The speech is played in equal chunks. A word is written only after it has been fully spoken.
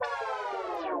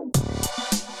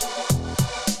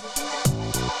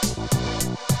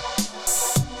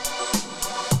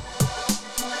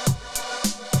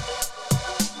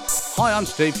Hi, I'm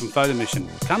Steve from Photo Mission.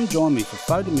 Come join me for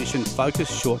Photo Mission Focus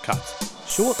Shortcuts.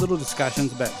 Short little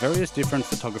discussions about various different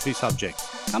photography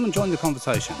subjects. Come and join the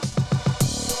conversation.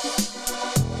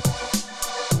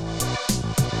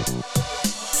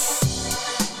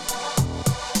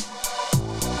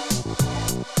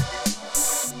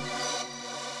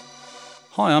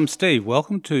 Hi, I'm Steve.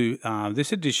 Welcome to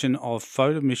this edition of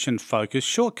Photo Mission Focus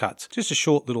Shortcuts. Just a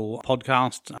short little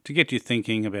podcast to get you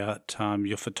thinking about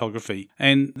your photography.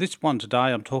 And this one today,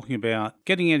 I'm talking about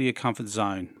getting out of your comfort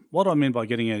zone. What I mean by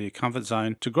getting out of your comfort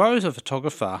zone, to grow as a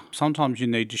photographer, sometimes you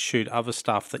need to shoot other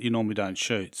stuff that you normally don't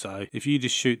shoot. So if you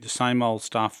just shoot the same old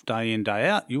stuff day in, day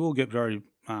out, you will get very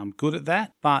good at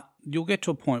that, but you'll get to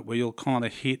a point where you'll kind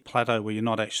of hit plateau where you're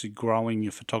not actually growing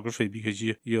your photography because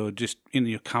you're just in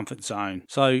your comfort zone.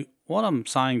 So what I'm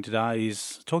saying today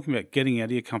is talking about getting out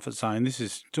of your comfort zone. This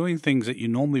is doing things that you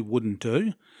normally wouldn't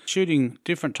do, shooting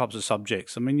different types of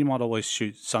subjects. I mean, you might always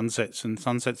shoot sunsets, and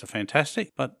sunsets are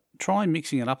fantastic, but try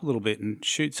mixing it up a little bit and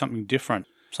shoot something different.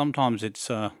 Sometimes it's,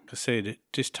 like I said, it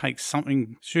just takes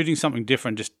shooting something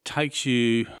different just takes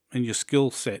you and your skill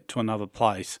set to another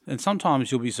place. And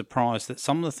sometimes you'll be surprised that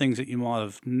some of the things that you might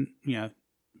have,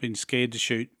 been scared to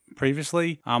shoot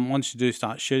previously, once you do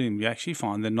start shooting, you actually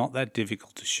find they're not that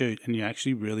difficult to shoot and you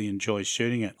actually really enjoy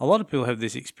shooting it. A lot of people have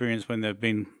this experience when they've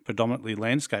been predominantly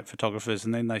landscape photographers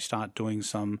and then they start doing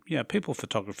some people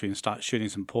photography and start shooting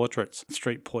some portraits,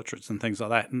 street portraits and things like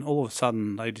that, and all of a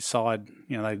sudden they decide,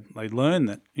 they learn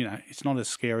that it's not as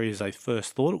scary as they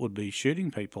first thought it would be shooting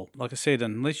people. Like I said,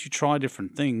 unless you try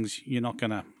different things, you're not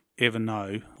going to ever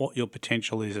know what your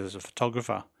potential is as a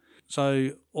photographer.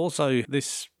 So also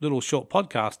this little short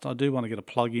podcast, I do want to get a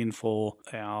plug in for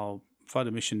our Photo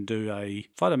Mission do a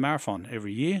photo marathon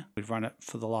every year. We've run it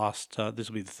for the last, this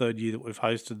will be the third year that we've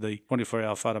hosted the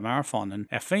 24-hour photo marathon. And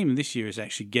our theme this year is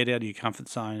actually get out of your comfort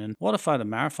zone. And what a photo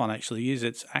marathon actually is,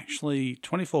 it's actually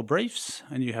 24 briefs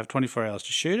and you have 24 hours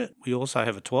to shoot it. We also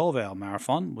have a 12-hour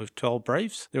marathon with 12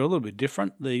 briefs. They're a little bit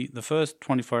different. The first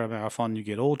 24-hour marathon, you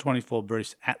get all 24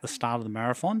 briefs at the start of the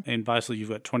marathon. And basically you've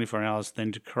got 24 hours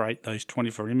then to create those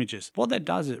 24 images. What that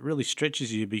does, it really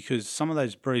stretches you because some of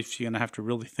those briefs you're going to have to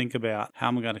really think about, how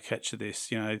am I going to capture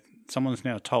this? Someone's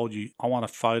now told you, I want a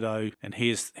photo and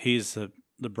here's the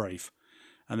brief.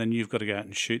 And then you've got to go out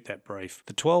and shoot that brief.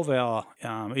 The 12-hour,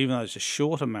 even though it's a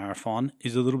shorter marathon,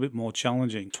 is a little bit more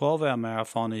challenging. 12-hour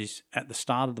marathon is at the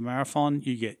start of the marathon,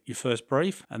 you get your first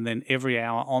brief, and then every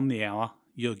hour on the hour,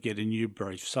 you'll get a new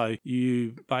brief. So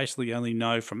you basically only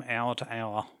know from hour to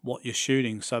hour what you're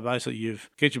shooting. So basically you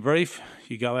get your brief,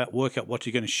 you go out, work out what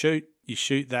you're going to shoot, you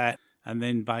shoot that, and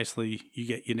then basically you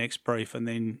get your next brief and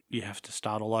then you have to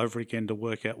start all over again to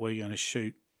work out where you're going to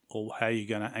shoot or how you're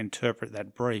going to interpret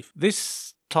that brief.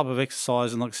 This type of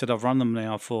exercise, and like I said, I've run them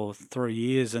now for 3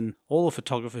 years, and all the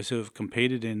photographers who have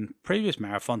competed in previous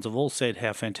marathons have all said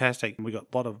how fantastic. We got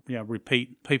a lot of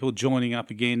repeat people joining up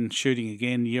again, shooting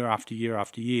again year after year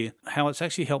after year. How it's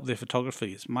actually helped their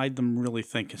photography. It's made them really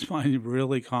think. It's made them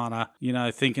really kind of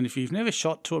thinking. If you've never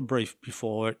shot to a brief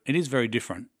before, it is very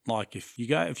different. Like if you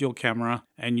go with your camera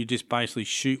and you just basically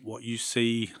shoot what you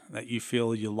see that you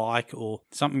feel you like, or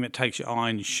something that takes your eye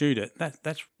and you shoot it,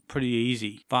 that's pretty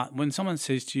easy. But when someone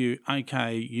says to you,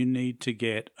 okay, you need to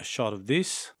get a shot of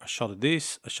this, a shot of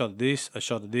this, a shot of this, a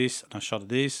shot of this, and a shot of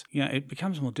this, it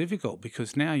becomes more difficult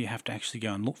because now you have to actually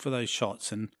go and look for those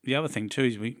shots. And the other thing too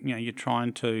is you're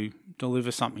trying to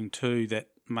deliver something too that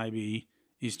maybe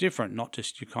is different, not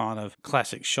just your kind of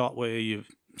classic shot where you've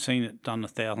seen it done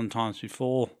 1,000 times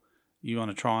before. You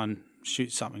want to try and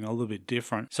shoot something a little bit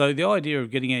different. So the idea of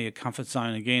getting out of your comfort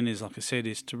zone again is, like I said,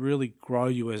 is to really grow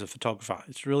you as a photographer.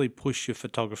 It's really push your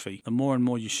photography. The more and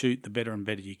more you shoot, the better and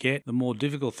better you get. The more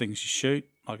difficult things you shoot,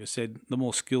 like I said, the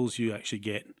more skills you actually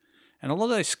get. And a lot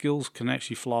of those skills can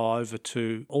actually flow over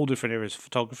to all different areas of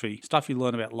photography. Stuff you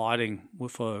learn about lighting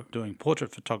for doing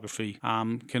portrait photography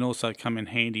can also come in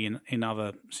handy in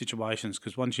other situations,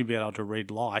 because once you be able to read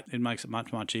light, it makes it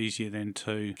much, much easier then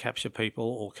to capture people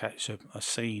or capture a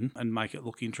scene and make it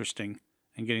look interesting,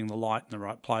 and getting the light in the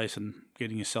right place and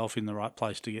getting yourself in the right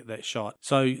place to get that shot.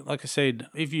 So, like I said,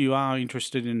 if you are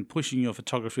interested in pushing your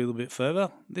photography a little bit further,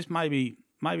 this may be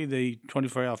maybe the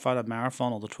 24-hour photo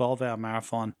marathon or the 12-hour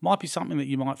marathon might be something that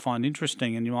you might find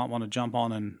interesting and you might want to jump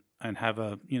on and have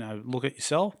a look at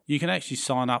yourself. You can actually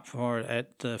sign up for it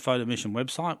at the Photo Mission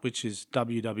website, which is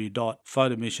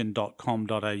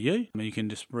www.photomission.com.au. You can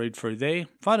just read through there.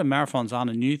 Photo marathons aren't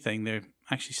a new thing. They're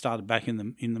actually started back in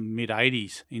the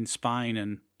mid-80s in Spain,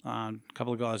 and A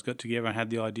couple of guys got together and had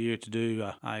the idea to do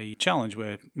a challenge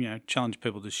where, challenge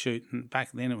people to shoot. And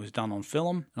back then it was done on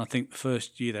film. And I think the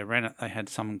first year they ran it, they had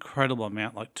some incredible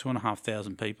amount, like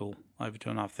 2,500 people, over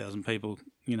 2,500 people,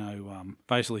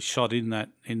 basically shot in that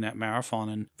marathon.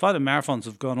 And photo marathons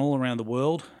have gone all around the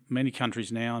world. Many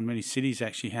countries now and many cities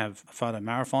actually have photo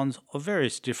marathons of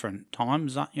various different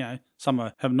times. Some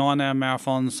have 9-hour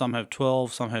marathons, some have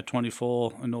 12, some have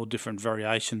 24, and all different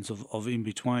variations of in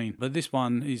between. But this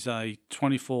one is a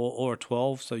 24 or a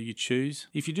 12, so you choose.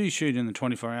 If you do shoot in the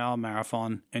 24-hour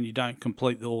marathon and you don't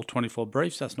complete all 24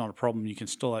 briefs, that's not a problem. You can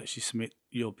still actually submit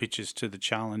your pictures to the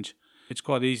challenge. It's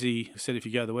quite easy. Like I said, if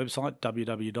you go to the website,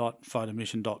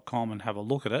 www.photomission.com, and have a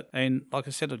look at it. And like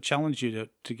I said, I challenge you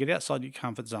to get outside your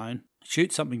comfort zone,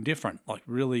 shoot something different, like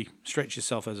really stretch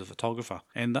yourself as a photographer.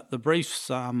 And the briefs,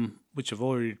 which have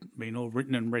already been all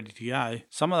written and ready to go,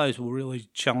 some of those will really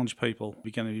challenge people.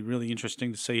 It's going to be really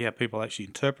interesting to see how people actually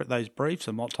interpret those briefs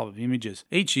and what type of images.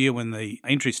 Each year when the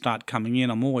entries start coming in,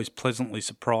 I'm always pleasantly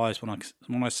surprised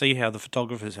when I see how the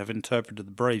photographers have interpreted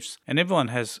the briefs. And everyone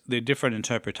has their different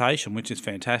interpretation, which is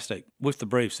fantastic. With the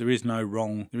briefs, there is no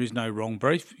wrong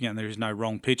brief. There is no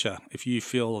wrong picture. If you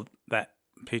feel that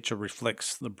picture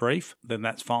reflects the brief, then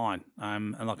that's fine.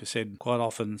 And like I said, quite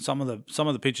often some of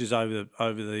the pictures over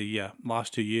the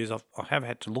last 2 years, I have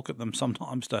had to look at them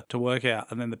sometimes to work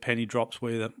out, and then the penny drops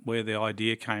where the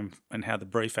idea came and how the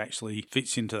brief actually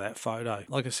fits into that photo.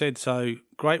 Like I said, so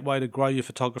great way to grow your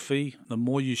photography. The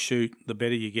more you shoot, the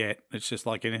better you get. It's just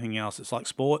like anything else. It's like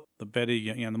sport. The better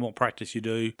the more practice you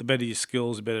do, the better your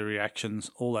skills, the better reactions,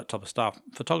 all that type of stuff.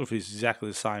 Photography is exactly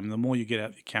the same. The more you get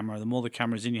out of your camera, the more the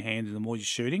camera's in your hand, and the more you're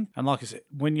shooting. And like I said,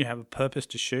 when you have a purpose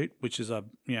to shoot, which is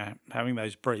having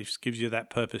those briefs gives you that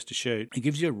purpose to shoot. It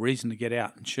gives you a reason to get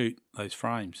out and shoot those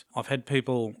frames. I've had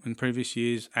people in previous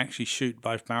years actually shoot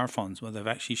both marathons where they've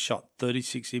actually shot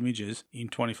 36 images in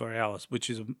 24 hours, which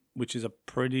is a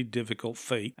pretty difficult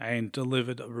feat, and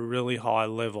delivered a really high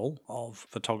level of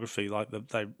photography. Like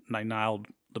they nailed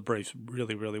the briefs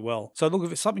really, really well. So look,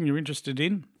 if it's something you're interested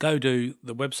in, go to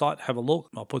the website, have a look.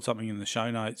 I'll put something in the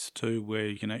show notes too where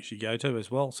you can actually go to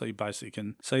as well, so you basically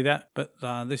can see that. But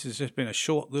this has just been a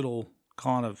short little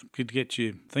kind of could get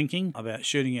you thinking about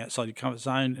shooting outside your comfort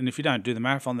zone. And if you don't do the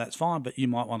marathon, that's fine, but you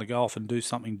might want to go off and do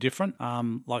something different.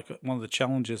 Like one of the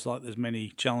challenges, like there's many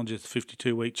challenges,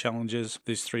 52-week challenges,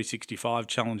 there's 365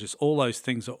 challenges. All those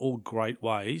things are all great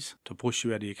ways to push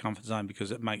you out of your comfort zone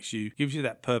because it gives you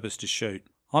that purpose to shoot.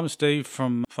 I'm Steve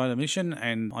from Photo Mission,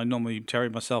 and Terry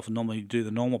myself normally do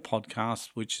the normal podcast,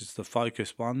 which is the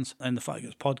Focus ones. And the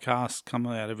Focus podcasts come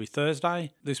out every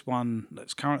Thursday. This one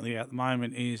that's currently out at the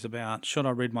moment is about should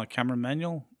I read my camera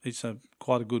manual? It's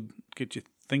quite a good get you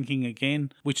thinking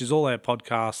again, which is all our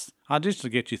podcasts are just to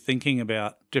get you thinking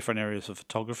about different areas of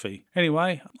photography.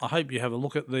 Anyway, I hope you have a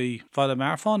look at the photo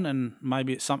marathon, and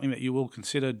maybe it's something that you will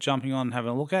consider jumping on and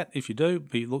having a look at. If you do,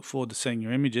 we look forward to seeing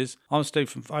your images. I'm Steve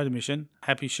from Photo Mission.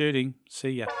 Happy shooting.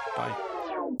 See ya. Bye.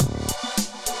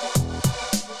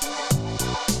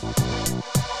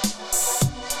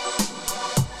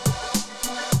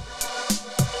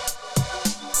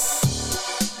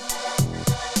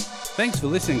 Thanks for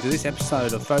listening to this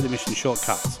episode of Photo Mission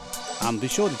Shortcuts. Be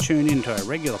sure to tune in to our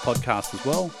regular podcast as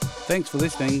well. Thanks for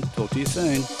listening. Talk to you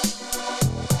soon.